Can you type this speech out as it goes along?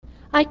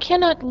I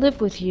cannot live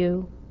with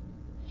you.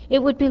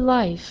 It would be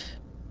life,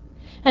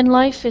 and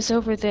life is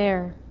over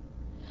there,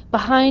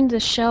 behind the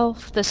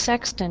shelf the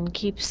sexton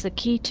keeps the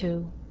key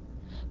to,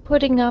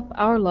 putting up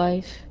our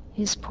life,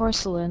 his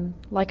porcelain,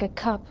 like a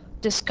cup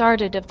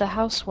discarded of the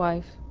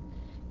housewife,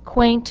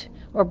 quaint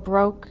or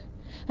broke,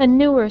 a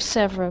newer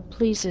Sèvres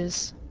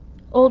pleases,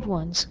 old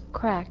ones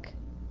crack.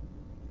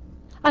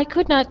 I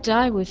could not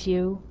die with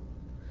you,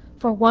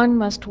 for one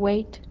must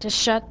wait to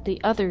shut the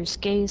other's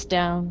gaze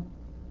down.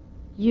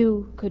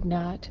 You could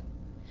not.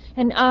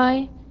 And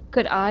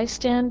could I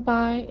stand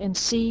by and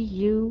see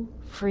you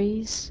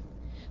freeze,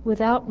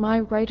 without my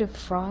right of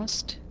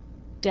frost,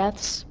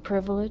 death's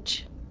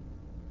privilege?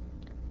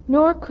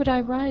 Nor could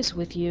I rise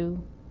with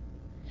you,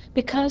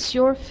 because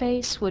your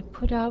face would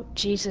put out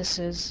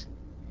Jesus's,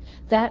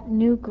 that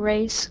new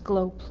grace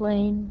glow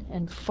plain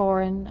and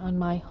foreign on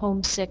my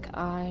homesick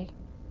eye,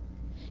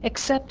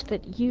 except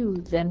that you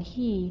than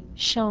he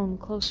shone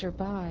closer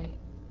by.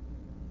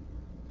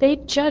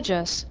 They'd judge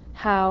us,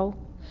 how,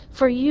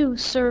 for you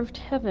served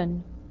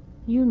heaven,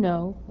 you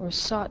know, or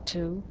sought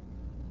to.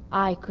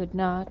 I could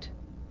not.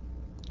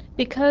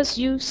 Because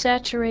you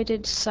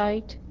saturated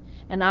sight,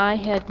 and I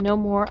had no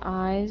more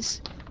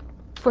eyes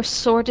for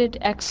sordid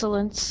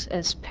excellence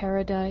as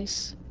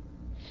paradise.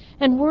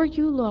 And were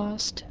you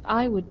lost,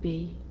 I would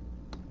be,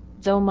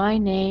 though my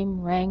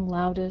name rang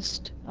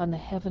loudest on the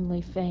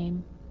heavenly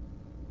fame.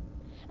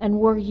 And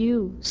were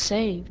you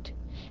saved,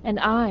 and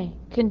I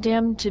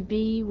condemned to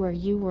be where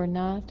you were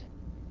not,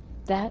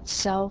 that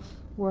self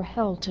were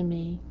hell to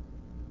me.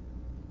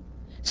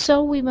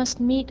 So we must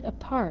meet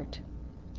apart,